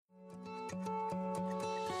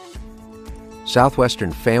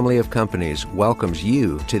Southwestern Family of Companies welcomes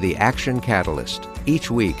you to the Action Catalyst.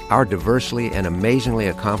 Each week, our diversely and amazingly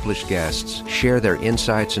accomplished guests share their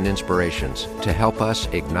insights and inspirations to help us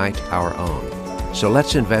ignite our own. So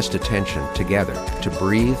let's invest attention together to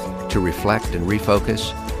breathe, to reflect and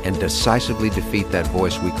refocus, and decisively defeat that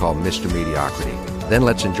voice we call Mr. Mediocrity. Then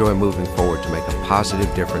let's enjoy moving forward to make a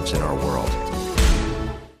positive difference in our world.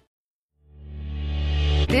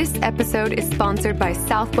 This episode is sponsored by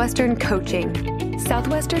Southwestern Coaching.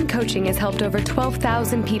 Southwestern Coaching has helped over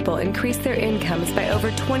 12,000 people increase their incomes by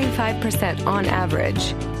over 25% on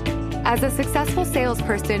average. As a successful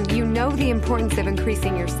salesperson, you know the importance of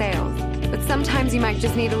increasing your sales, but sometimes you might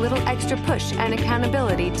just need a little extra push and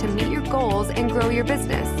accountability to meet your goals and grow your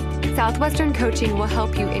business. Southwestern Coaching will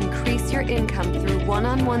help you increase your income through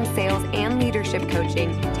one-on-one sales and leadership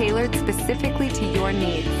coaching tailored specifically to your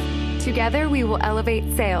needs. Together, we will elevate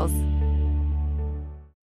sales.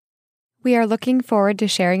 We are looking forward to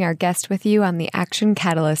sharing our guest with you on the Action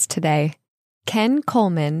Catalyst today. Ken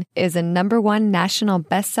Coleman is a #1 national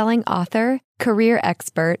best-selling author, career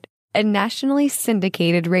expert, and nationally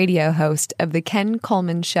syndicated radio host of The Ken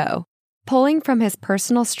Coleman Show. Pulling from his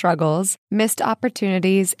personal struggles, missed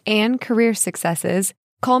opportunities, and career successes,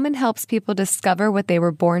 Coleman helps people discover what they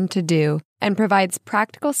were born to do and provides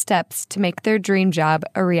practical steps to make their dream job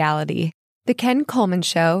a reality. The Ken Coleman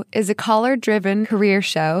Show is a caller-driven career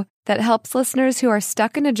show that helps listeners who are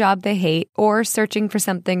stuck in a job they hate or searching for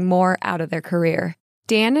something more out of their career.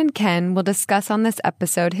 Dan and Ken will discuss on this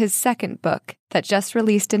episode his second book that just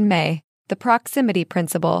released in May, The Proximity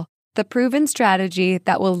Principle, the proven strategy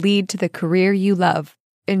that will lead to the career you love.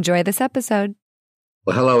 Enjoy this episode.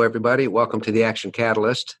 Well, hello, everybody. Welcome to the Action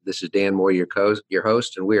Catalyst. This is Dan Moore, your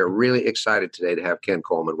host, and we are really excited today to have Ken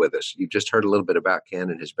Coleman with us. You've just heard a little bit about Ken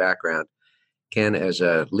and his background. Ken, as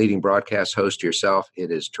a leading broadcast host yourself, it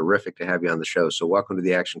is terrific to have you on the show. So welcome to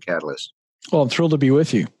the Action Catalyst. Well, I'm thrilled to be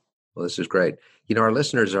with you. Well, this is great. You know, our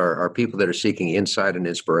listeners are people that are seeking insight and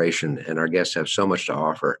inspiration, and our guests have so much to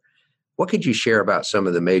offer. What could you share about some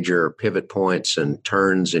of the major pivot points and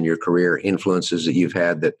turns in your career, influences that you've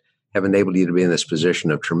had that have enabled you to be in this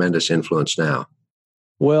position of tremendous influence now?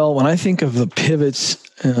 Well, when I think of the pivots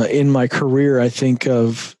in my career, I think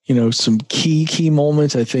of, some key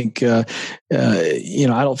moments. I think, I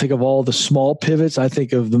don't think of all the small pivots. I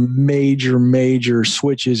think of the major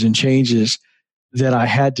switches and changes that I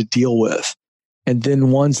had to deal with, and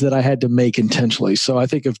then ones that I had to make intentionally. So I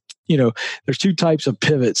think of, there's two types of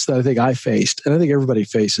pivots that I think I faced, and I think everybody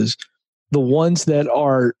faces. The ones that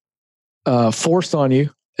are forced on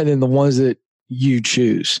you, and then the ones that you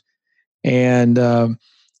choose. And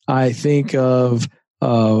I think of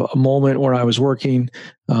a moment where I was working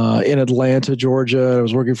in Atlanta, Georgia. I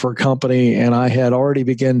was working for a company, and I had already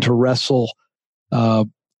begun to wrestle with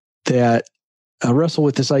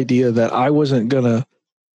this idea that I wasn't going to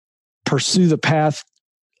pursue the path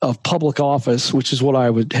of public office, which is what I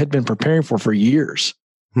had been preparing for years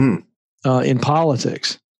in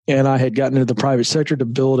politics. And I had gotten into the private sector to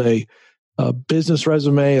build a business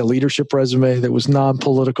resume, a leadership resume that was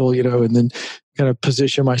non-political, and then kind of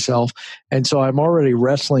position myself. And so I'm already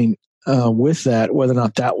wrestling with that, whether or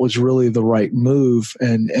not that was really the right move,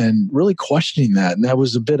 and really questioning that. And that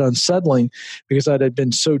was a bit unsettling because I had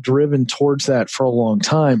been so driven towards that for a long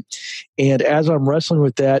time. And as I'm wrestling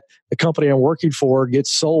with that, the company I'm working for gets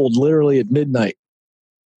sold literally at midnight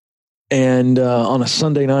and on a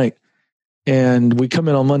Sunday night. And we come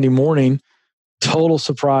in on Monday morning, total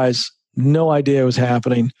surprise. No idea it was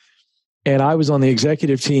happening. And I was on the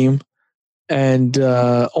executive team, and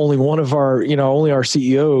only our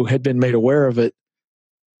CEO had been made aware of it.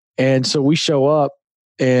 And so we show up,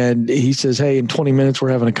 and he says, "Hey, in 20 minutes, we're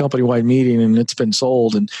having a company-wide meeting, and it's been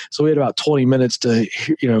sold." And so we had about 20 minutes to,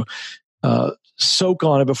 soak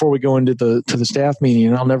on it before we go into the staff meeting.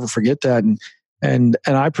 And I'll never forget that. And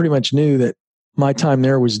I pretty much knew that my time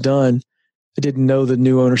there was done. I didn't know the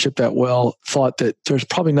new ownership that well, thought that there's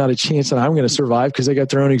probably not a chance that I'm going to survive because they got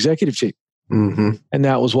their own executive team. Mm-hmm. And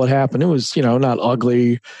that was what happened. It was, not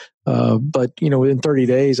ugly, but, within 30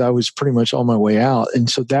 days, I was pretty much on my way out. And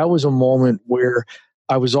so that was a moment where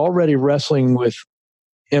I was already wrestling with,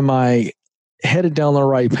 am I headed down the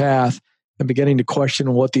right path, and beginning to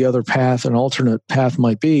question what the other path, an alternate path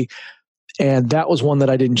might be. And that was one that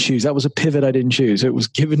I didn't choose. That was a pivot I didn't choose. It was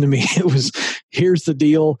given to me. It was, here's the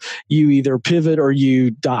deal. You either pivot or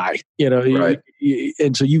you die, right.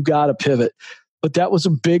 And so you got to pivot. But that was a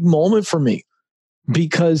big moment for me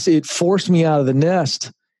because it forced me out of the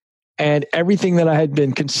nest, and everything that I had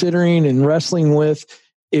been considering and wrestling with,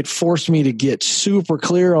 it forced me to get super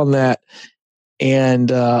clear on that.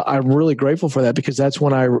 And I'm really grateful for that, because that's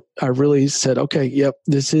when I really said, okay, yep,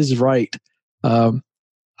 this is right.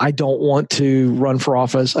 I don't want to run for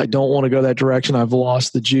office. I don't want to go that direction. I've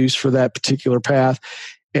lost the juice for that particular path.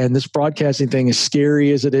 And this broadcasting thing, as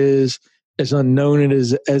scary as it is, as unknown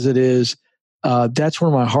as it is, that's where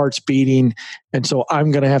my heart's beating. And so I'm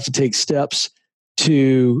going to have to take steps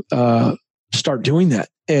to start doing that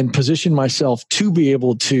and position myself to be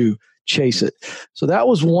able to chase it. So that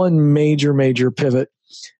was one major pivot.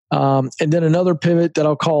 And then another pivot that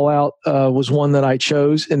I'll call out was one that I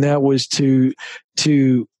chose, and that was to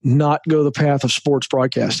not go the path of sports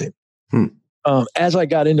broadcasting. As I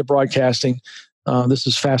got into broadcasting, this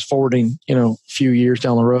is fast forwarding, a few years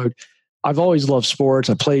down the road. I've always loved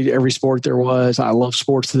sports. I played every sport there was. I love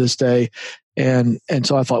sports to this day. And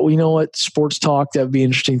so I thought, well, you know what? Sports talk, that would be an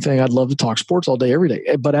interesting thing. I'd love to talk sports all day, every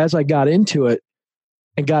day. But as I got into it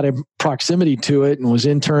and got in proximity to it and was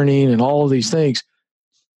interning and all of these things,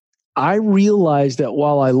 I realized that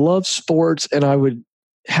while I love sports and I would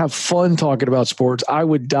have fun talking about sports, I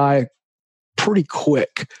would die pretty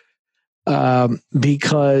quick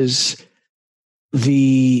because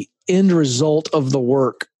the end result of the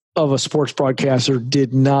work of a sports broadcaster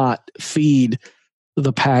did not feed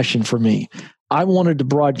the passion for me. I wanted to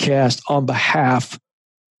broadcast on behalf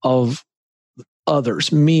of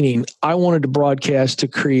others, meaning I wanted to broadcast to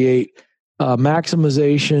create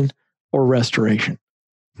maximization or restoration.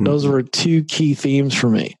 Those were two key themes for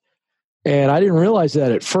me. And I didn't realize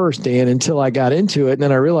that at first, Dan, until I got into it. And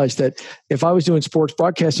then I realized that if I was doing sports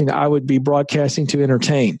broadcasting, I would be broadcasting to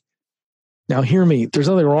entertain. Now, hear me. There's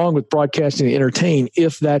nothing wrong with broadcasting to entertain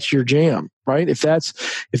if that's your jam, right? If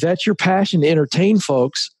that's your passion to entertain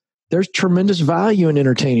folks, there's tremendous value in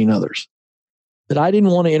entertaining others. But I didn't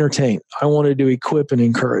want to entertain. I wanted to equip and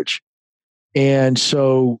encourage. And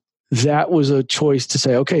so that was a choice to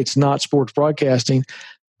say, okay, it's not sports broadcasting.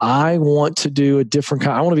 I want to do a different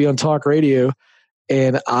kind. I want to be on talk radio,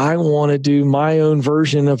 and I want to do my own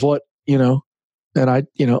version of what, and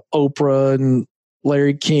Oprah and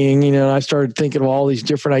Larry King, and I started thinking of all these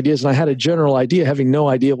different ideas, and I had a general idea, having no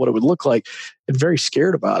idea what it would look like, and very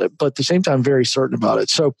scared about it, but at the same time, very certain about it.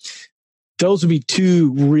 So those would be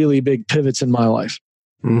two really big pivots in my life.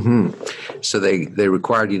 Mm-hmm. So they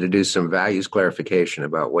required you to do some values clarification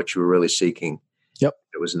about what you were really seeking. Yep.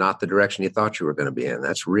 It was not the direction you thought you were going to be in.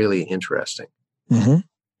 That's really interesting. Mm-hmm.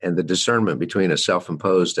 And the discernment between a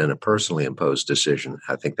self-imposed and a personally imposed decision,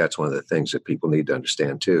 I think that's one of the things that people need to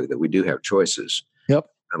understand too, that we do have choices. Yep.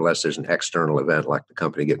 Unless there's an external event like the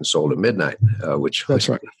company getting sold at midnight, which that's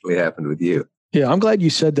right. Definitely happened with you. Yeah, I'm glad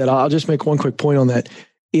you said that. I'll just make one quick point on that.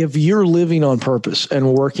 If you're living on purpose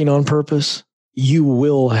and working on purpose, you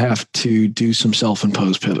will have to do some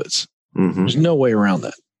self-imposed pivots. Mm-hmm. There's no way around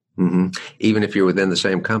that. Mm-hmm. Even if you're within the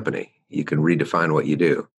same company, you can redefine what you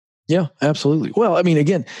do. Yeah, absolutely. Well, I mean,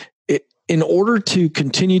 again, in order to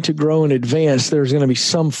continue to grow and advance, there's going to be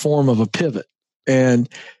some form of a pivot, and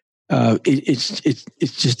it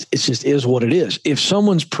just is what it is. If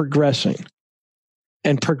someone's progressing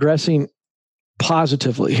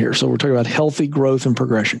positively here, so we're talking about healthy growth and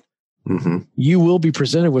progression. Mm-hmm. You will be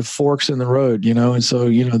presented with forks in the road, and so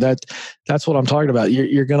that's what I'm talking about.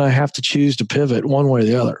 You're going to have to choose to pivot one way or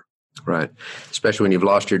the other. Right, especially when you've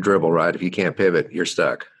lost your dribble. Right, if you can't pivot, you're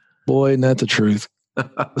stuck. Boy, isn't that the truth?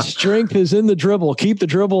 The strength is in the dribble. Keep the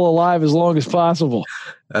dribble alive as long as possible.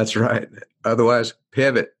 That's right. Otherwise,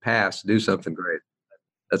 pivot, pass, do something great.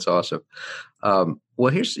 That's awesome.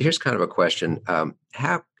 Well, here's kind of a question.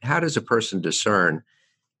 How does a person discern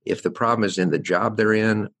if the problem is in the job they're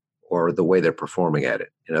in or the way they're performing at it?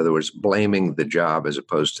 In other words, blaming the job as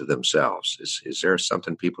opposed to themselves. Is there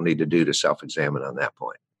something people need to do to self-examine on that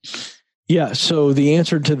point? Yeah. So the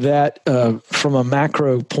answer to that from a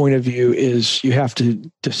macro point of view is you have to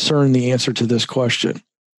discern the answer to this question.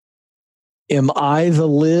 Am I the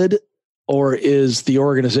lid, or is the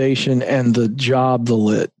organization and the job the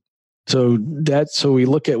lid? So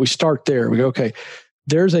we start there. We go, okay,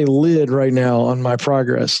 there's a lid right now on my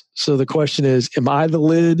progress. So the question is, am I the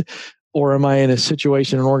lid, or am I in a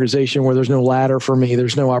situation, an organization where there's no ladder for me?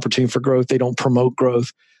 There's no opportunity for growth. They don't promote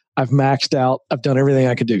growth. I've maxed out. I've done everything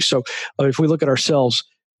I could do. So if we look at ourselves,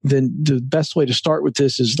 then the best way to start with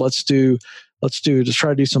this is let's just try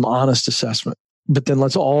to do some honest assessment. But then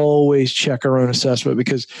let's always check our own assessment,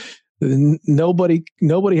 because nobody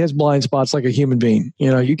has blind spots like a human being.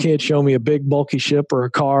 You can't show me a big bulky ship or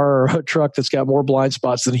a car or a truck that's got more blind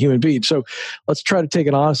spots than a human being. So let's try to take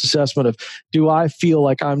an honest assessment of, do I feel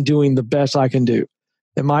like I'm doing the best I can do?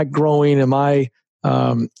 Am I growing? Am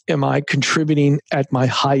I contributing at my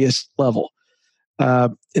highest level?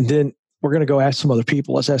 And then we're going to go ask some other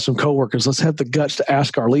people. Let's ask some coworkers. Let's have the guts to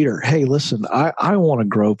ask our leader, hey, listen, I want to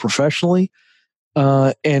grow professionally.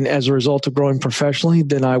 And as a result of growing professionally,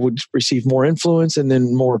 then I would receive more influence and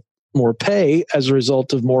then more pay as a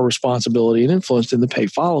result of more responsibility and influence. And the pay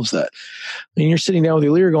follows that. And you're sitting down with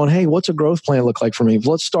your leader going, hey, what's a growth plan look like for me?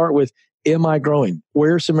 Let's start with, am I growing?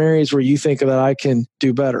 Where are some areas where you think that I can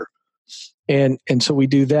do better? And so we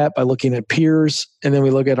do that by looking at peers, and then we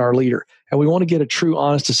look at our leader. And we want to get a true,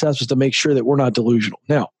 honest assessment to make sure that we're not delusional.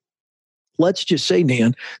 Now, let's just say,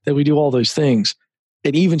 Dan, that we do all those things.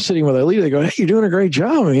 And even sitting with our leader, they go, hey, you're doing a great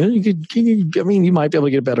job. I mean, you might be able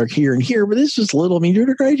to get better here and here, but this is little. I mean, you're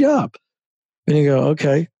doing a great job. And you go,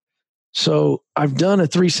 okay. So I've done a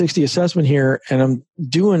 360 assessment here, and I'm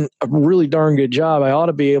doing a really darn good job. I ought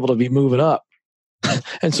to be able to be moving up.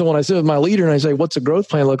 And so when I sit with my leader and I say, what's a growth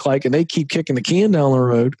plan look like? And they keep kicking the can down the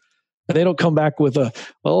road, and they don't come back with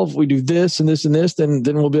well, if we do this and this and this, then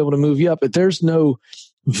we'll be able to move you up. But there's no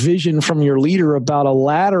vision from your leader about a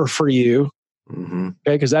ladder for you. Mm-hmm.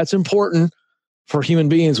 Okay, because that's important for human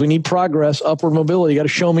beings. We need progress, upward mobility. You got to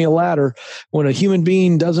show me a ladder. When a human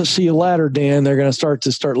being doesn't see a ladder, Dan, they're going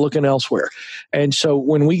to start looking elsewhere. And so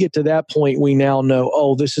when we get to that point, we now know,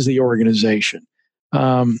 oh, this is the organization.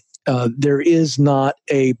 There is not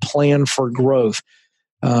a plan for growth.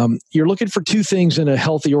 You're looking for two things in a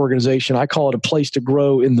healthy organization. I call it a place to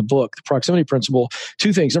grow in the book, the proximity principle.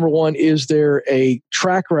 Two things. Number one, is there a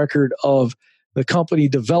track record of the company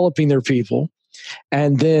developing their people?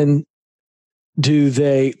 And then do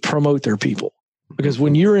they promote their people? Because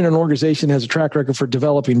when you're in an organization that has a track record for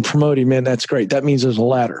developing and promoting, man, that's great. That means there's a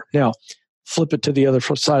ladder. Now, flip it to the other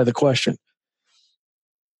side of the question.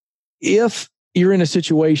 If you're in a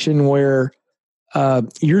situation where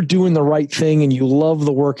you're doing the right thing and you love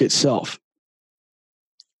the work itself,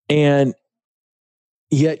 and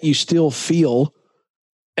yet you still feel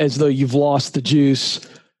as though you've lost the juice,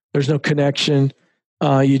 there's no connection,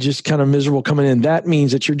 you're just kind of miserable coming in, that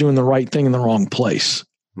means that you're doing the right thing in the wrong place.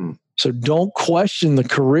 So don't question the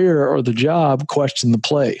career or the job, question the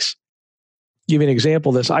place. Give you an example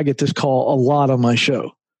of this. I get this call a lot on my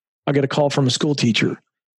show. I get a call from a school teacher.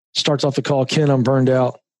 Starts off the call, Ken, I'm burned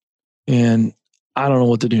out and I don't know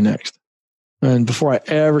what to do next. And before I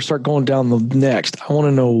ever start going down the next, I want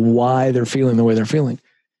to know why they're feeling the way they're feeling.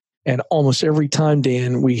 And almost every time,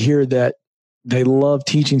 Dan, we hear that they love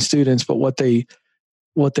teaching students, but what they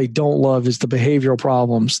don't love is the behavioral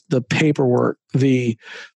problems, the paperwork, the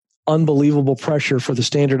unbelievable pressure for the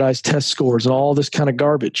standardized test scores and all this kind of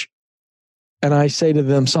garbage. And I say to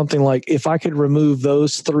them something like, if I could remove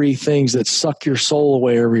those three things that suck your soul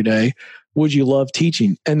away every day, would you love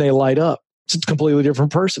teaching? And they light up. It's a completely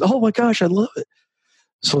different person. Oh my gosh, I love it.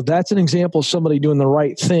 So that's an example of somebody doing the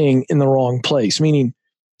right thing in the wrong place, meaning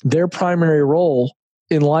their primary role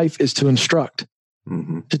in life is to instruct,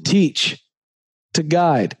 to teach, to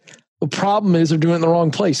guide. The problem is they're doing it in the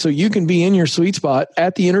wrong place. So you can be in your sweet spot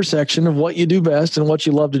at the intersection of what you do best and what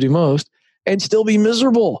you love to do most and still be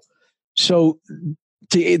miserable. So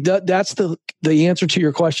that's the answer to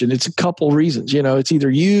your question. It's a couple reasons. You know, it's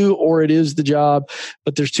either you or it is the job,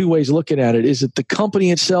 but there's two ways looking at it. Is it the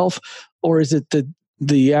company itself, or is it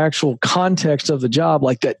the actual context of the job?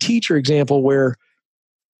 Like that teacher example where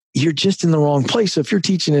you're just in the wrong place. So if you're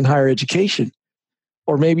teaching in higher education,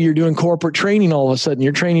 or maybe you're doing corporate training, all of a sudden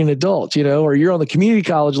you're training adults, you know, or you're on the community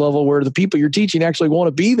college level where the people you're teaching actually want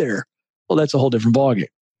to be there. Well, that's a whole different ballgame.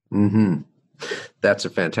 Mm-hmm. That's a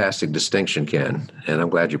fantastic distinction, Ken. And I'm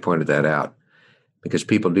glad you pointed that out, because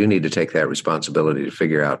people do need to take that responsibility to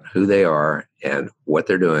figure out who they are and what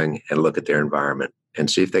they're doing and look at their environment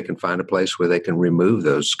and see if they can find a place where they can remove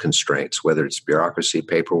those constraints, whether it's bureaucracy,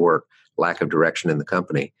 paperwork, lack of direction in the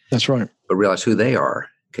company. That's right. But realize who they are,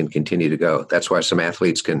 can continue to go. That's why some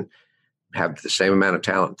athletes can have the same amount of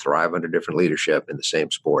talent, thrive under different leadership in the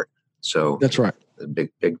same sport. So that's right. A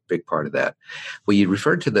big part of that. Well, you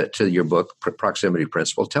referred to your book, Proximity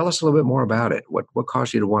Principle. Tell us a little bit more about it. What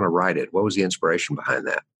caused you to want to write it? What was the inspiration behind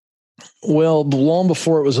that? Well, long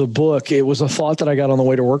before it was a book, it was a thought that I got on the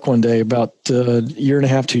way to work one day about a year and a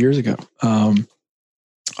half, 2 years ago.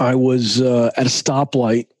 I was at a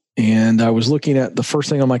stoplight and I was looking at the first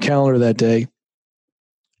thing on my calendar that day.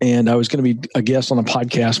 And I was going to be a guest on a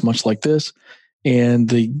podcast much like this. And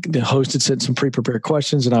the host had sent some pre-prepared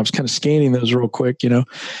questions, and I was kind of scanning those real quick, you know.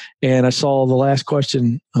 And I saw the last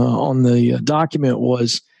question on the document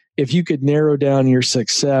was, if you could narrow down your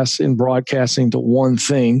success in broadcasting to one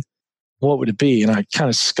thing, what would it be? And I kind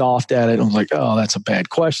of scoffed at it. And I was like, oh, that's a bad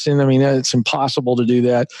question. I mean, it's impossible to do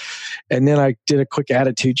that. And then I did a quick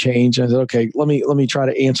attitude change. I said, okay, let me try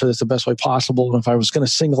to answer this the best way possible. And if I was going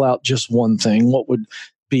to single out just one thing, what would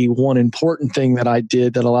be one important thing that I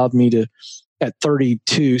did that allowed me to, at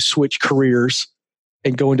 32, switch careers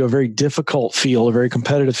and go into a very difficult field, a very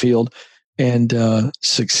competitive field, and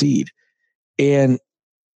succeed. And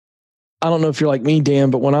I don't know if you're like me,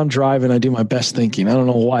 Dan, but when I'm driving, I do my best thinking. I don't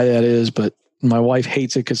know why that is, but my wife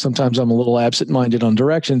hates it because sometimes I'm a little absent-minded on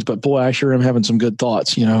directions, but boy, I sure am having some good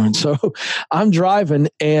thoughts, And so I'm driving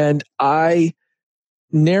and I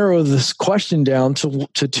narrow this question down to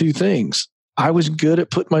two things. I was good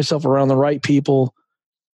at putting myself around the right people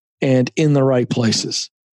and in the right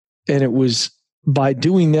places. And it was by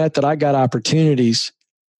doing that I got opportunities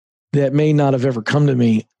that may not have ever come to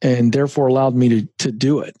me and therefore allowed me to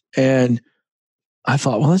do it. And I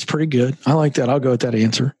thought, well, that's pretty good. I like that. I'll go with that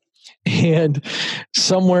answer. And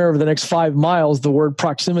somewhere over the next 5 miles, the word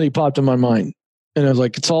proximity popped in my mind. And I was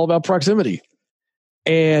like, it's all about proximity.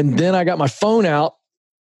 And then I got my phone out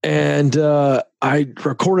and I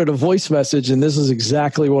recorded a voice message. And this is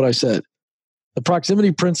exactly what I said. The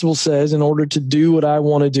proximity principle says, in order to do what I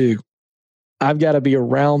want to do, I've got to be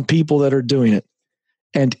around people that are doing it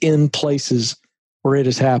and in places where it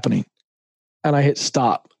is happening. And I hit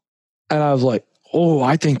stop. And I was like, oh,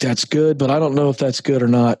 I think that's good, but I don't know if that's good or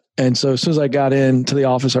not. And so as soon as I got into the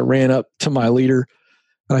office, I ran up to my leader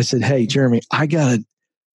and I said, hey, Jeremy, I gotta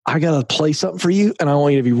play something for you. And I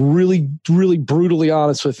want you to be really, really brutally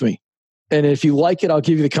honest with me. And if you like it, I'll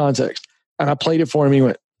give you the context. And I played it for him. He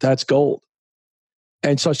went, that's gold.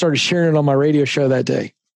 And so I started sharing it on my radio show that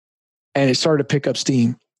day. And it started to pick up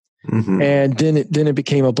steam. Mm-hmm. And then it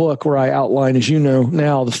became a book where I outline, as you know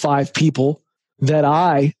now, the 5 people that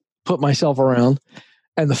I put myself around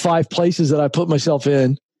and the 5 places that I put myself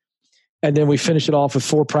in. And then we finish it off with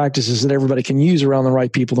 4 practices that everybody can use around the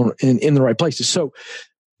right people in the right places. So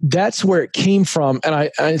that's where it came from.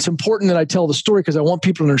 And it's important that I tell the story because I want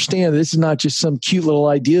people to understand that this is not just some cute little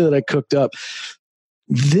idea that I cooked up.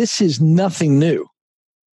 This is nothing new.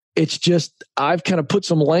 It's just I've kind of put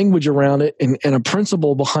some language around it and a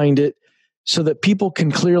principle behind it so that people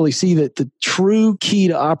can clearly see that the true key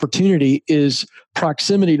to opportunity is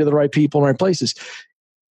proximity to the right people in the right places.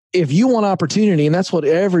 If you want opportunity, and that's what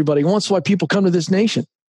everybody wants, why people come to this nation.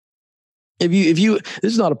 If you,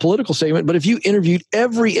 this is not a political statement, but if you interviewed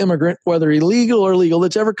every immigrant, whether illegal or legal,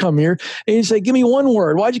 that's ever come here, and you say, give me one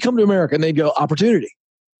word, why'd you come to America? And they'd go, opportunity.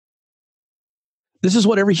 This is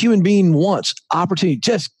what every human being wants, opportunity.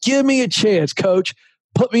 Just give me a chance, coach.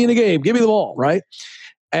 Put me in the game. Give me the ball, right?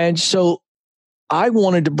 And so I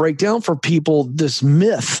wanted to break down for people this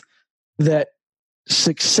myth that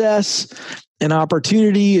success and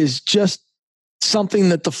opportunity is just something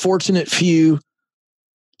that the fortunate few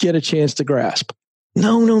get a chance to grasp.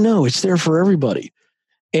 No. It's there for everybody.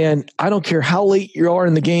 And I don't care how late you are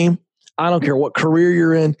in the game. I don't care what career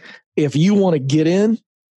you're in. If you want to get in,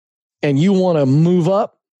 and you want to move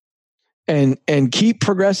up and keep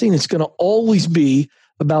progressing, it's going to always be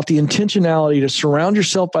about the intentionality to surround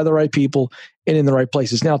yourself by the right people and in the right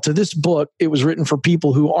places. Now, to this book, it was written for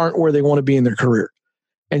people who aren't where they want to be in their career.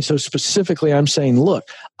 And so specifically, I'm saying, look,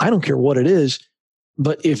 I don't care what it is,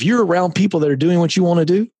 but if you're around people that are doing what you want to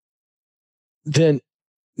do, then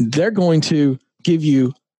they're going to give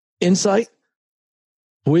you insight,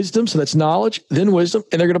 wisdom, so that's knowledge, then wisdom,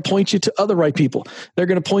 and they're going to point you to other right people. They're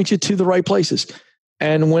going to point you to the right places.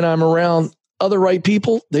 And when I'm around other right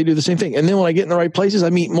people, they do the same thing. And then when I get in the right places,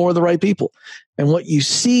 I meet more of the right people. And what you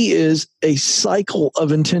see is a cycle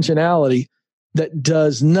of intentionality that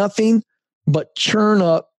does nothing but churn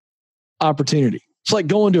up opportunity. It's like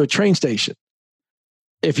going to a train station.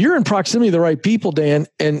 If you're in proximity to the right people, Dan,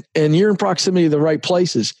 and you're in proximity to the right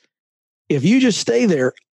places, if you just stay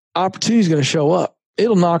there, opportunity is going to show up.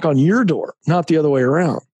 It'll knock on your door, not the other way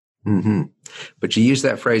around. Mm-hmm. But you use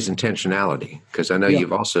that phrase intentionality, because I know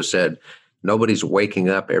you've also said nobody's waking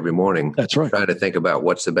up every morning. That's right. Trying to think about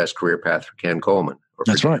what's the best career path for Ken Coleman.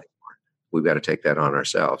 That's right. We've got to take that on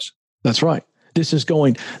ourselves. That's right. This is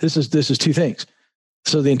 2 things.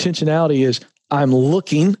 So the intentionality is I'm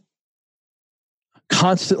looking,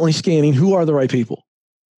 constantly scanning, who are the right people?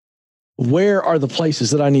 Where are the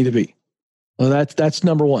places that I need to be? Well, that's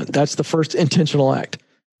number one. That's the first intentional act.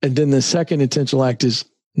 And then the second intentional act is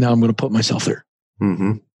now I'm going to put myself there.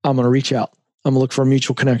 Mm-hmm. I'm going to reach out. I'm going to look for a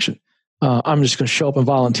mutual connection. I'm just going to show up and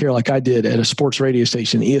volunteer like I did at a sports radio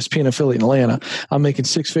station, ESPN affiliate in Atlanta. I'm making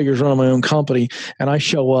six figures running my own company, and I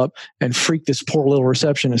show up and freak this poor little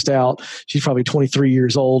receptionist out. She's probably 23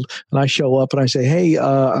 years old, and I show up and I say, "Hey,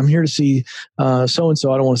 I'm here to see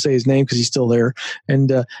so-and-so. I don't want to say his name because he's still there,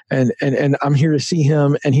 and I'm here to see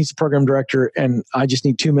him, and he's the program director, and I just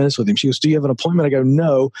need 2 minutes with him." She goes, "Do you have an appointment?" I go,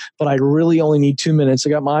 "No, but I really only need 2 minutes.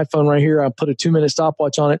 I got my iPhone right here. I put a 2-minute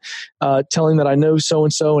stopwatch on it, telling that I know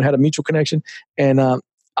so-and-so and had a mutual connection. And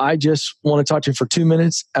I just want to talk to him for 2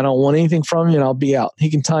 minutes. I don't want anything from you, and I'll be out. He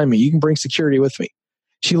can time me. You can bring security with me."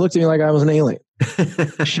 She looked at me like I was an alien.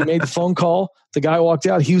 She made the phone call. The guy walked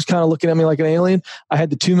out. He was kind of looking at me like an alien. I had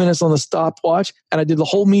the 2 minutes on the stopwatch, and I did the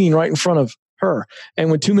whole meeting right in front of her.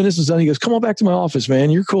 And when 2 minutes was done, he goes, "Come on back to my office, man.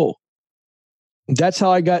 You're cool." That's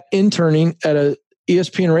how I got interning at a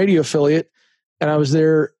ESPN radio affiliate. And I was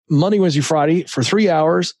there Monday, Wednesday, Friday for 3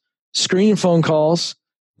 hours, screening phone calls,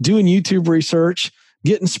 doing YouTube research,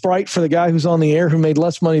 getting Sprite for the guy who's on the air who made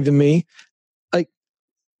less money than me. Like,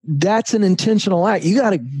 that's an intentional act. You got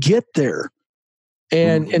to get there.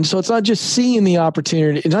 And so it's not just seeing the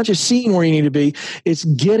opportunity. It's not just seeing where you need to be. It's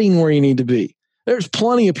getting where you need to be. There's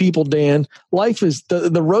plenty of people, Dan. Life is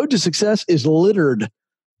the road to success is littered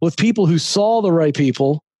with people who saw the right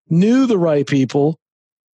people, knew the right people,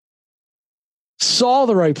 saw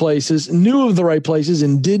the right places, knew of the right places,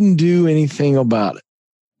 and didn't do anything about it.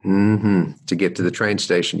 To get to the train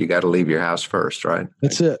station, you got to leave your house first, right?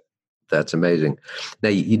 That's it. That's amazing. Now,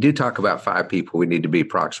 you do talk about 5 people we need to be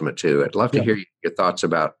proximate to. I'd love to hear your thoughts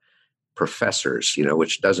about professors,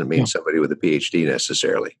 which doesn't mean somebody with a PhD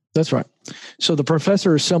necessarily. That's right. So the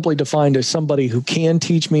professor is simply defined as somebody who can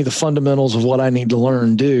teach me the fundamentals of what I need to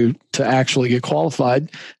learn, do to actually get qualified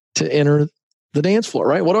to enter the dance floor,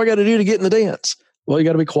 right? What do I got to do to get in the dance? Well, you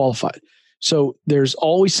got to be qualified. So there's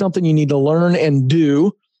always something you need to learn and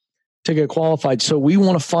do to get qualified. So we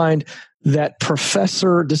want to find that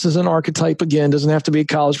professor. This is an archetype again, doesn't have to be a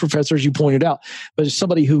college professor, as you pointed out, but it's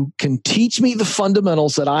somebody who can teach me the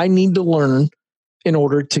fundamentals that I need to learn in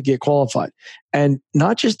order to get qualified. And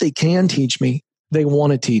not just they can teach me, they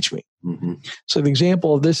want to teach me. So the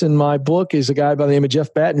example of this in my book is a guy by the name of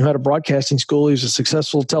Jeff Batten who had a broadcasting school. He was a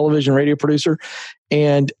successful television radio producer.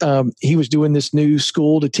 And he was doing this new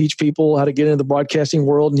school to teach people how to get into the broadcasting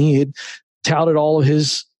world. And he had touted all of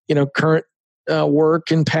his, current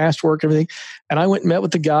work and past work, everything. And I went and met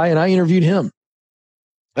with the guy and I interviewed him.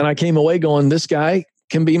 And I came away going, this guy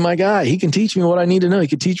can be my guy. He can teach me what I need to know. He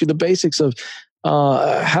can teach me the basics of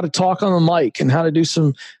how to talk on the mic and how to do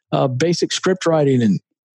some basic script writing and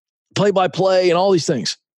play-by-play and all these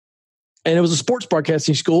things. And it was a sports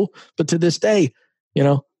broadcasting school. But to this day,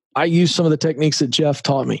 I use some of the techniques that Jeff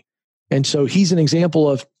taught me. And so he's an example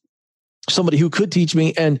of somebody who could teach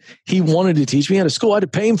me, and he wanted to teach me at a school. I had to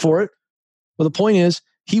pay him for it. But the point is,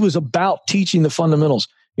 he was about teaching the fundamentals.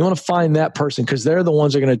 You want to find that person because they're the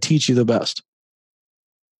ones that are going to teach you the best.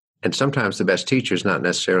 And sometimes the best teacher is not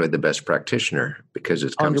necessarily the best practitioner because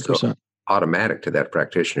it comes 100%. So automatic to that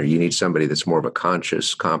practitioner. You need somebody that's more of a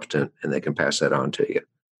conscious, competent, and they can pass that on to you.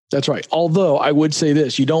 That's right. Although I would say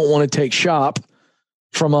this, you don't want to take shop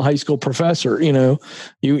from a high school professor. You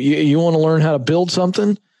want to learn how to build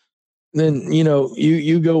something, then,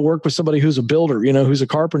 you go work with somebody who's a builder, who's a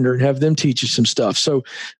carpenter, and have them teach you some stuff. So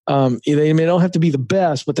they don't have to be the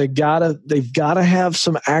best, but they've got to have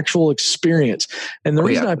some actual experience. And the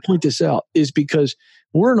reason I point this out is because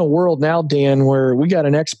we're in a world now, Dan, where we got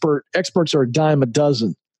experts are a dime a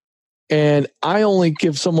dozen. And I only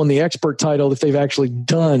give someone the expert title if they've actually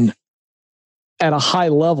done at a high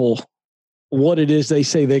level what it is they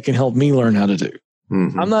say they can help me learn how to do.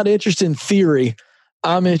 I'm not interested in theory.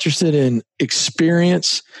 I'm interested in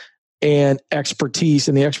experience and expertise.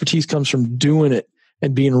 And the expertise comes from doing it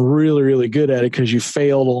and being really, really good at it because you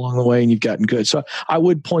failed along the way and you've gotten good. So I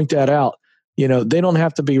would point that out. They don't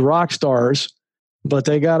have to be rock stars, but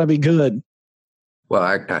they got to be good. Well,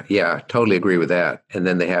 I totally agree with that. And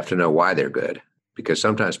then they have to know why they're good, because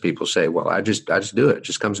sometimes people say, well, I just do it. It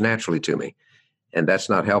just comes naturally to me. And that's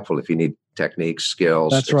not helpful if you need techniques,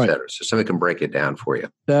 skills, et cetera. So somebody can break it down for you.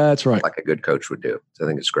 That's right. Like a good coach would do. So I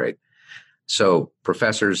think it's great. So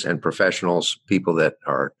professors and professionals, people that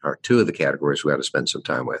are 2 of the categories we got to spend some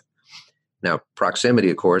time with. Now, proximity,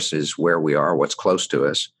 of course, is where we are, what's close to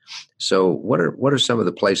us. So what are some of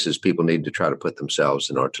the places people need to try to put themselves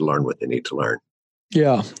in order to learn what they need to learn?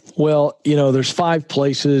 Yeah. Well, there's 5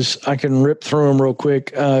 places. I can rip through them real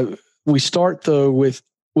quick. We start, though, with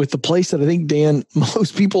the place that I think, Dan,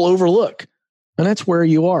 most people overlook, and that's where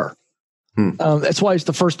you are. That's why it's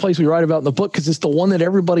the first place we write about in the book, because it's the one that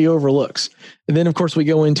everybody overlooks. And then, of course, we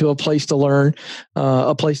go into a place to learn,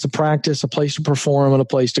 a place to practice, a place to perform, and a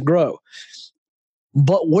place to grow.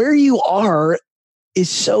 But where you are is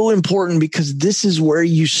so important, because this is where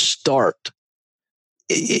you start.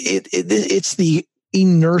 It's the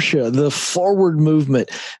inertia, the forward movement.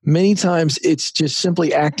 Many times it's just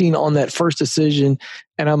simply acting on that first decision,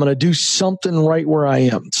 and I'm going to do something right where I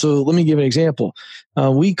am. So let me give an example.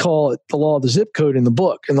 We call it the law of the zip code in the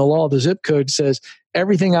book. And the law of the zip code says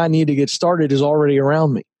everything I need to get started is already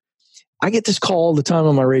around me. I get this call all the time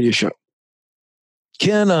on my radio show.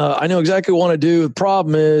 Ken, I know exactly what I want to do. The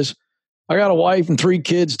problem is I got a wife and 3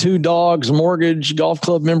 kids, 2 dogs, a mortgage, golf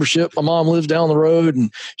club membership. My mom lives down the road, and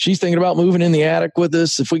she's thinking about moving in the attic with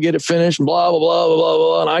us if we get it finished, and blah, blah, blah, blah, blah,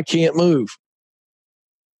 blah, and I can't move.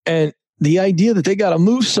 And the idea that they got to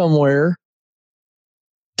move somewhere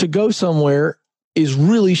to go somewhere is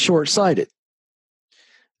really short-sighted.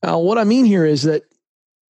 Now, what I mean here is that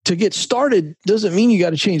to get started doesn't mean you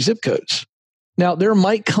got to change zip codes. Now, there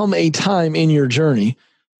might come a time in your journey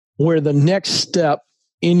where the next step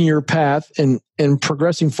in your path and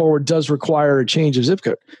progressing forward does require a change of zip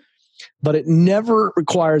code. But it never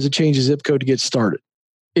requires a change of zip code to get started.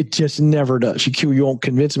 It just never does. You won't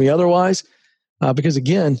convince me otherwise. Because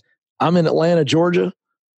again, I'm in Atlanta, Georgia,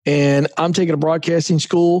 and I'm taking a broadcasting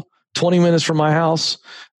school 20 minutes from my house.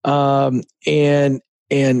 And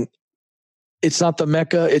it's not the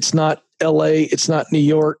Mecca. It's not LA. It's not New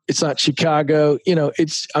York. It's not Chicago.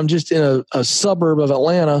 I'm just in a suburb of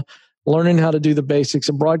Atlanta, learning how to do the basics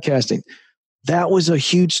of broadcasting. That was a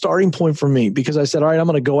huge starting point for me, because I said, all right, I'm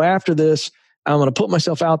going to go after this. I'm going to put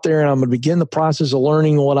myself out there, and I'm going to begin the process of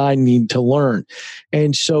learning what I need to learn.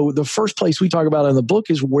 And so the first place we talk about in the book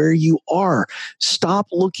is where you are. Stop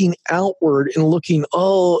looking outward and looking,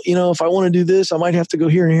 if I want to do this, I might have to go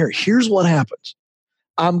here and here. Here's what happens.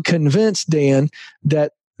 I'm convinced, Dan,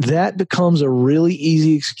 that becomes a really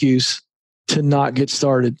easy excuse to not get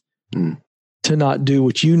started, to not do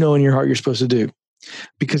what you know in your heart you're supposed to do.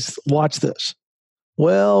 Because watch this.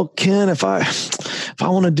 Well, Ken, if I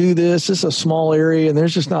want to do this is a small area, and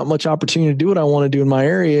there's just not much opportunity to do what I want to do in my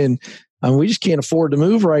area, and we just can't afford to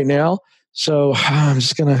move right now. So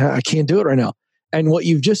I can't do it right now. And what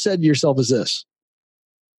you've just said to yourself is this.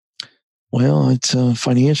 Well, it's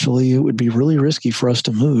financially, it would be really risky for us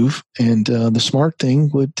to move. And the smart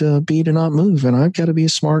thing would be to not move. And I've got to be a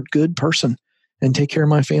smart, good person and take care of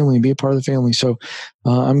my family and be a part of the family. So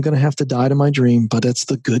I'm going to have to die to my dream, but that's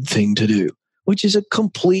the good thing to do, which is a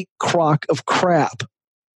complete crock of crap.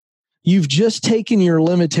 You've just taken your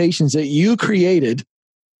limitations that you created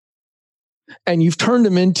and you've turned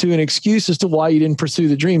them into an excuse as to why you didn't pursue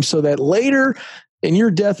the dream, so that later in your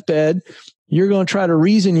deathbed, you're going to try to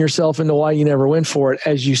reason yourself into why you never went for it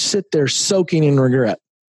as you sit there soaking in regret.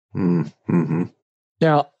 Mm-hmm.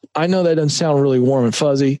 Now, I know that doesn't sound really warm and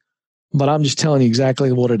fuzzy, but I'm just telling you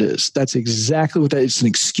exactly what it is. That's exactly what that is. It's an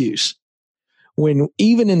excuse. When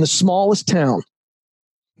even in the smallest town,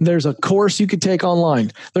 there's a course you could take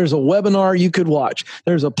online. There's a webinar you could watch.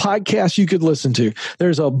 There's a podcast you could listen to.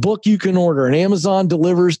 There's a book you can order, and Amazon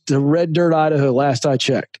delivers to Red Dirt, Idaho, last I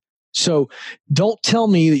checked. So don't tell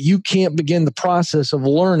me that you can't begin the process of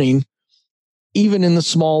learning even in the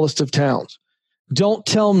smallest of towns. Don't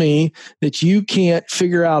tell me that you can't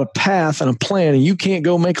figure out a path and a plan, and you can't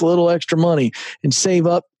go make a little extra money and save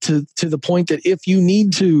up to the point that if you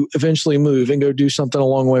need to eventually move and go do something a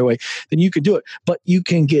long way away, then you could do it. But you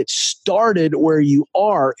can get started where you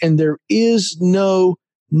are, and there is no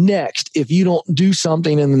next if you don't do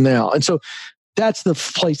something in the now. And so that's the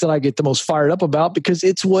place that I get the most fired up about, because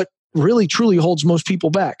it's what really truly holds most people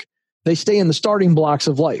back. They stay in the starting blocks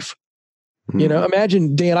of life.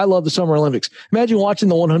 Imagine, Dan, I love the Summer Olympics. Imagine watching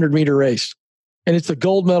the 100-meter race, and it's the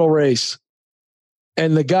gold medal race,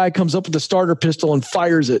 and the guy comes up with the starter pistol and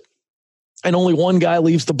fires it, and only one guy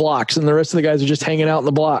leaves the blocks, and the rest of the guys are just hanging out in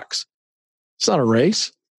the blocks. It's not a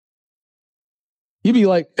race. You'd be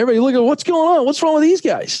like, everybody, look at what's going on. What's wrong with these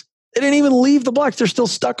guys? They didn't even leave the blocks. They're still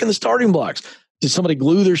stuck in the starting blocks. Did somebody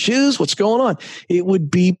glue their shoes? What's going on? It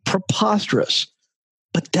would be preposterous.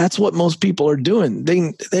 But that's what most people are doing.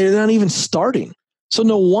 They're not even starting. So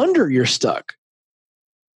no wonder you're stuck.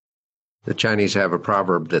 The Chinese have a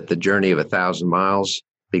proverb that the journey of 1,000 miles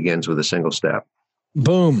begins with a single step.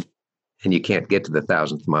 Boom. And you can't get to the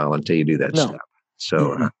 1,000th mile until you do that step.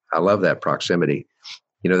 So I love that proximity.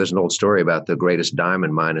 There's an old story about the greatest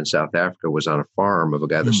diamond mine in South Africa was on a farm of a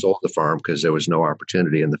guy that sold the farm because there was no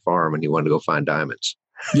opportunity in the farm, and he wanted to go find diamonds.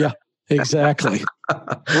 Yeah. Exactly.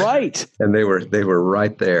 Right. And they were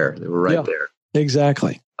right there. They were right there.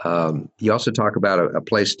 Exactly. You also talk about a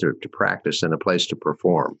place to practice and a place to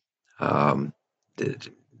perform. Can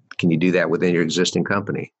you do that within your existing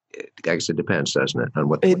company? I guess it depends, doesn't it? On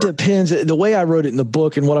what it depends. The way I wrote it in the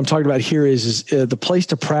book and what I'm talking about here is the place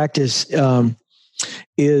to practice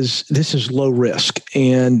is low risk.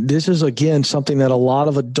 And this is, again, something that a lot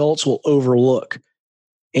of adults will overlook.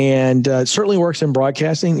 And it certainly works in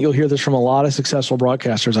broadcasting. You'll hear this from a lot of successful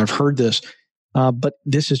broadcasters. I've heard this, but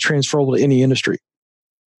this is transferable to any industry.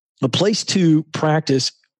 A place to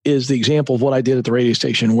practice is the example of what I did at the radio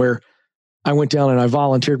station, where I went down and I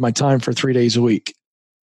volunteered my time for 3 days a week,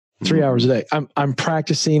 3 hours a day. I'm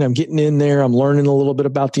practicing. I'm getting in there. I'm learning a little bit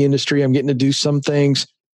about the industry. I'm getting to do some things,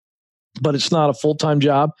 but it's not a full-time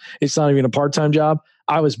job. It's not even a part-time job.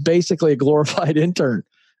 I was basically a glorified intern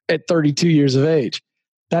at 32 years of age.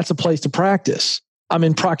 That's a place to practice. I'm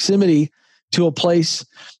in proximity to a place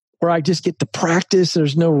where I just get to practice.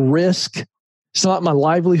 There's no risk. It's not my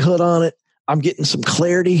livelihood on it. I'm getting some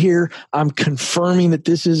clarity here. I'm confirming that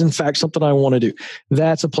this is, in fact, something I want to do.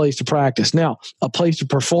 That's a place to practice. Now, a place to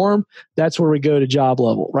perform, that's where we go to job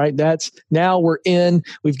level, right?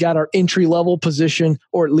 We've got our entry level position,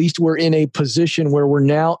 or at least we're in a position where we're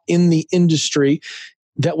now in the industry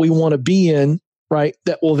that we want to be in, right?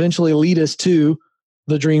 That will eventually lead us to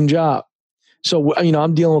the dream job. So,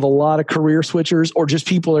 I'm dealing with a lot of career switchers, or just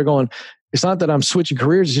people that are going, it's not that I'm switching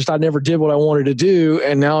careers. It's just I never did what I wanted to do,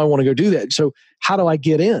 and now I want to go do that. So how do I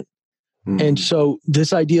get in? Mm-hmm. And so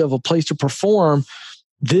this idea of a place to perform,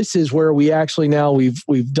 this is where we actually now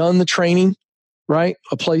we've done the training, right?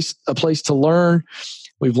 A place to learn.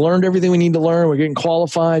 We've learned everything we need to learn. We're getting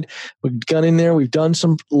qualified. We've gone in there. We've done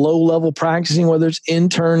some low-level practicing, whether it's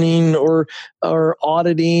interning or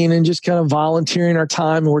auditing, and just kind of volunteering our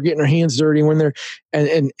time. And we're getting our hands dirty when they're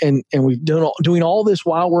and we've doing all this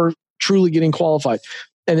while we're truly getting qualified.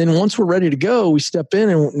 And then once we're ready to go, we step in,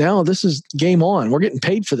 and now this is game on. We're getting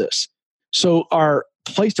paid for this. So our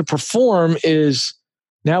place to perform is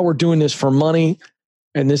now we're doing this for money,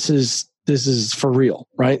 and this is for real,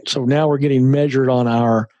 right? So now we're getting measured on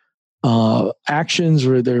our actions,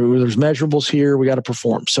 where there's measurables here. We got to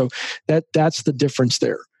perform. So that's the difference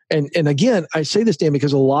there. And again, I say this, Dan,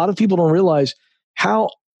 because a lot of people don't realize how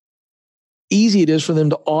easy it is for them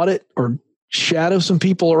to audit or shadow some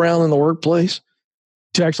people around in the workplace,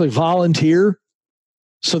 to actually volunteer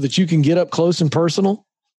so that you can get up close and personal.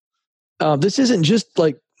 This isn't just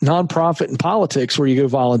like nonprofit and politics where you go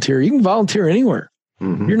volunteer. You can volunteer anywhere.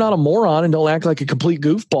 Mm-hmm. You're not a moron and don't act like a complete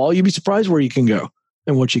goofball. You'd be surprised where you can go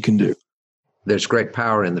and what you can do. There's great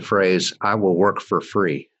power in the phrase, I will work for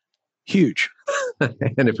free. Huge.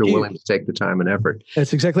 And if you're willing to take the time and effort.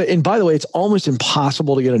 That's exactly. And by the way, it's almost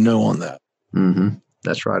impossible to get a no on that. Mm-hmm.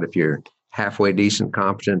 That's right. If you're halfway decent,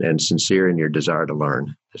 competent, and sincere in your desire to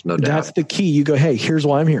learn, there's no doubt. That's the key. You go, hey, here's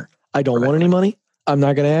why I'm here. I don't want any money. I'm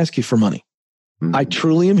not going to ask you for money. Mm-hmm. I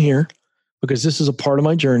truly am here because this is a part of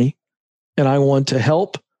my journey, and I want to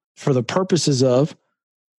help for the purposes of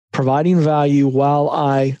providing value while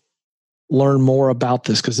I learn more about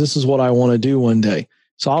this, because this is what I want to do one day.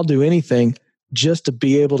 So I'll do anything just to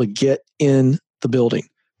be able to get in the building.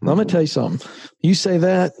 Mm-hmm. I'm going to tell you something. You say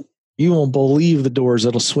that, you won't believe the doors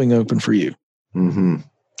that'll swing open for you. Mm-hmm.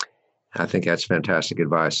 I think that's fantastic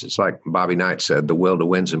advice. It's like Bobby Knight said, the will to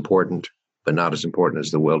win is important, but not as important as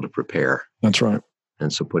the will to prepare. That's right.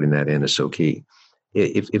 And so putting that in is so key.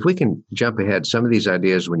 If we can jump ahead, some of these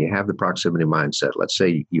ideas, when you have the proximity mindset, let's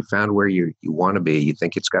say you found where you want to be, you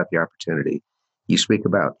think it's got the opportunity, you speak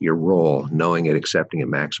about your role, knowing it, accepting it,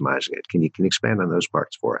 maximizing it. Can you expand on those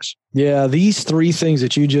parts for us? Yeah, these three things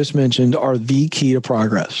that you just mentioned are the key to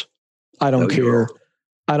progress. I don't care.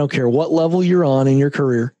 I don't care what level you're on in your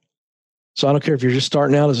career. So I don't care if you're just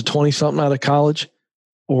starting out as a 20-something out of college,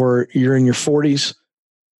 or you're in your 40s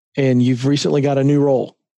and you've recently got a new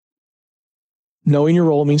role. Knowing your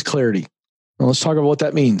role means clarity. Now let's talk about what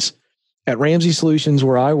that means. At Ramsey Solutions,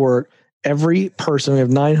 where I work, every person, we have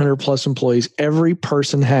 900 plus employees, every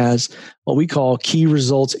person has what we call key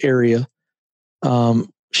results area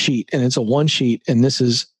sheet. And it's a one sheet. And this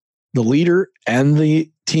is the leader and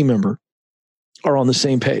the team member are on the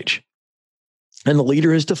same page. And the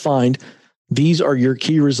leader has defined, these are your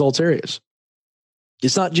key results areas.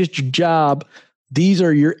 It's not just your job. These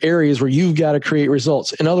are your areas where you've got to create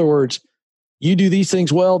results. In other words, you do these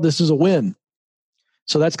things well, this is a win.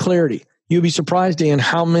 So that's clarity. You'll be surprised, Dan,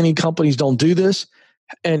 how many companies don't do this,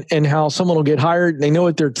 and how someone will get hired and they know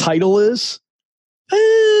what their title is. But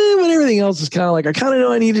everything else is kind of like, I kind of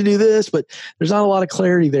know I need to do this, but there's not a lot of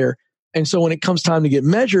clarity there. And so when it comes time to get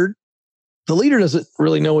measured, the leader doesn't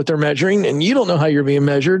really know what they're measuring, and you don't know how you're being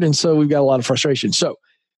measured. And so we've got a lot of frustration. So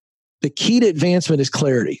The key to advancement is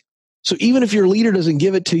clarity. So even if your leader doesn't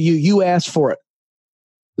give it to you, you ask for it.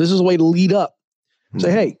 This is a way to lead up.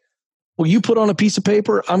 Say, hey, will you put on a piece of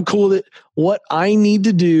paper? I'm cool with it. What I need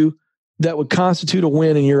to do that would constitute a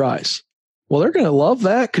win in your eyes. Well, they're going to love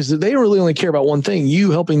that because they really only care about one thing,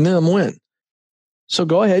 you helping them win. So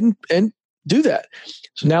go ahead and do that.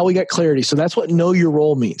 So now we got clarity. So that's what know your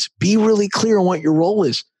role means. Be really clear on what your role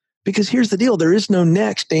is. Because here's the deal. There is no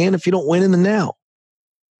next, Dan, if you don't win in the now.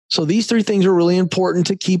 So these three things are really important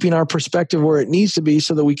to keeping our perspective where it needs to be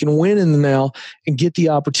so that we can win in the now and get the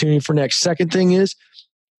opportunity for next. Second thing is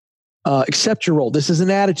accept your role. This is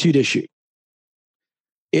an attitude issue.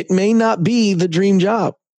 It may not be the dream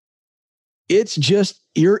job. It's just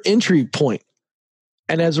your entry point.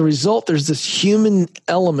 And as a result, there's this human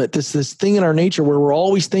element, this thing in our nature where we're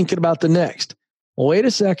always thinking about the next. Well, wait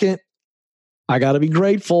a second. I got to be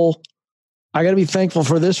grateful. I got to be thankful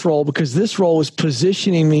for this role because this role is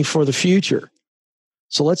positioning me for the future.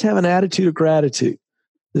 So let's have an attitude of gratitude.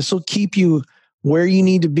 This will keep you where you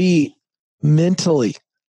need to be mentally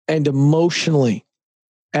and emotionally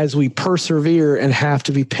as we persevere and have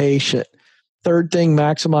to be patient. Third thing,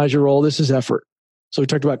 maximize your role. This is effort. So we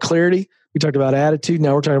talked about clarity. We talked about attitude.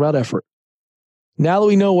 Now we're talking about effort. Now that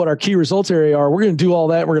we know what our key results area are, we're going to do all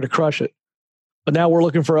that and we're going to crush it. But now we're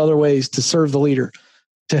looking for other ways to serve the leader,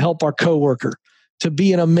 to help our coworker, to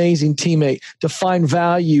be an amazing teammate, to find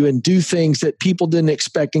value and do things that people didn't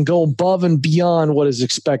expect and go above and beyond what is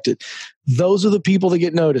expected. Those are the people that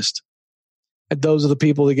get noticed. And those are the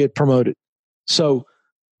people that get promoted. So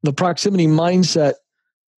the proximity mindset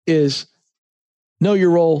is know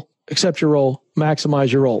your role, accept your role,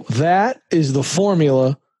 maximize your role. That is the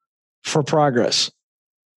formula for progress.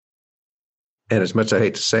 And as much as I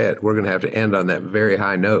hate to say it, we're going to have to end on that very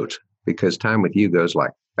high note because time with you goes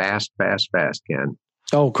like fast, Ken.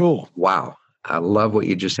 Oh, cool. Wow. I love what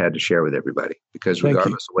you just had to share with everybody because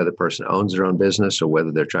regardless of whether the person owns their own business or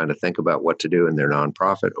whether they're trying to think about what to do in their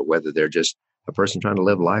nonprofit or whether they're just a person trying to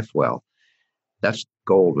live life well, that's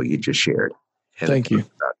gold what you just shared. And thank you.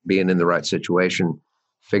 About being in the right situation,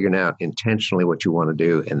 figuring out intentionally what you want to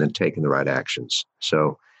do, and then taking the right actions.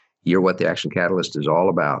 So you're what the Action Catalyst is all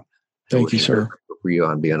about. Thank you, sir. For you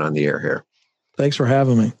on being on the air here. Thanks for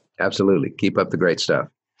having me. Absolutely. Keep up the great stuff.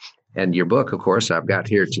 And your book, of course, I've got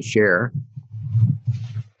here to share,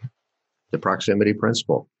 The Proximity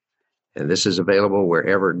Principle. And this is available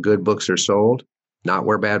wherever good books are sold, not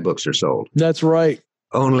where bad books are sold. That's right.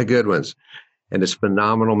 Only good ones. And it's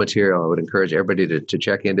phenomenal material. I would encourage everybody to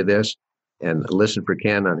check into this and listen for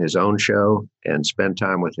Ken on his own show and spend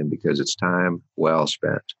time with him because it's time well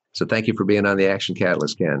spent. So thank you for being on the Action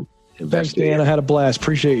Catalyst, Ken. Thanks, Dan. I had a blast.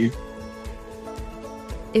 Appreciate you.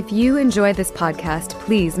 If you enjoy this podcast,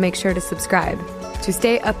 please make sure to subscribe. To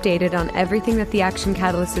stay updated on everything that the Action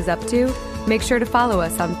Catalyst is up to, make sure to follow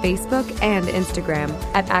us on Facebook and Instagram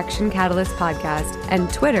at Action Catalyst Podcast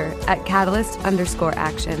and Twitter at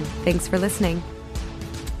Catalyst_Action. Thanks for listening.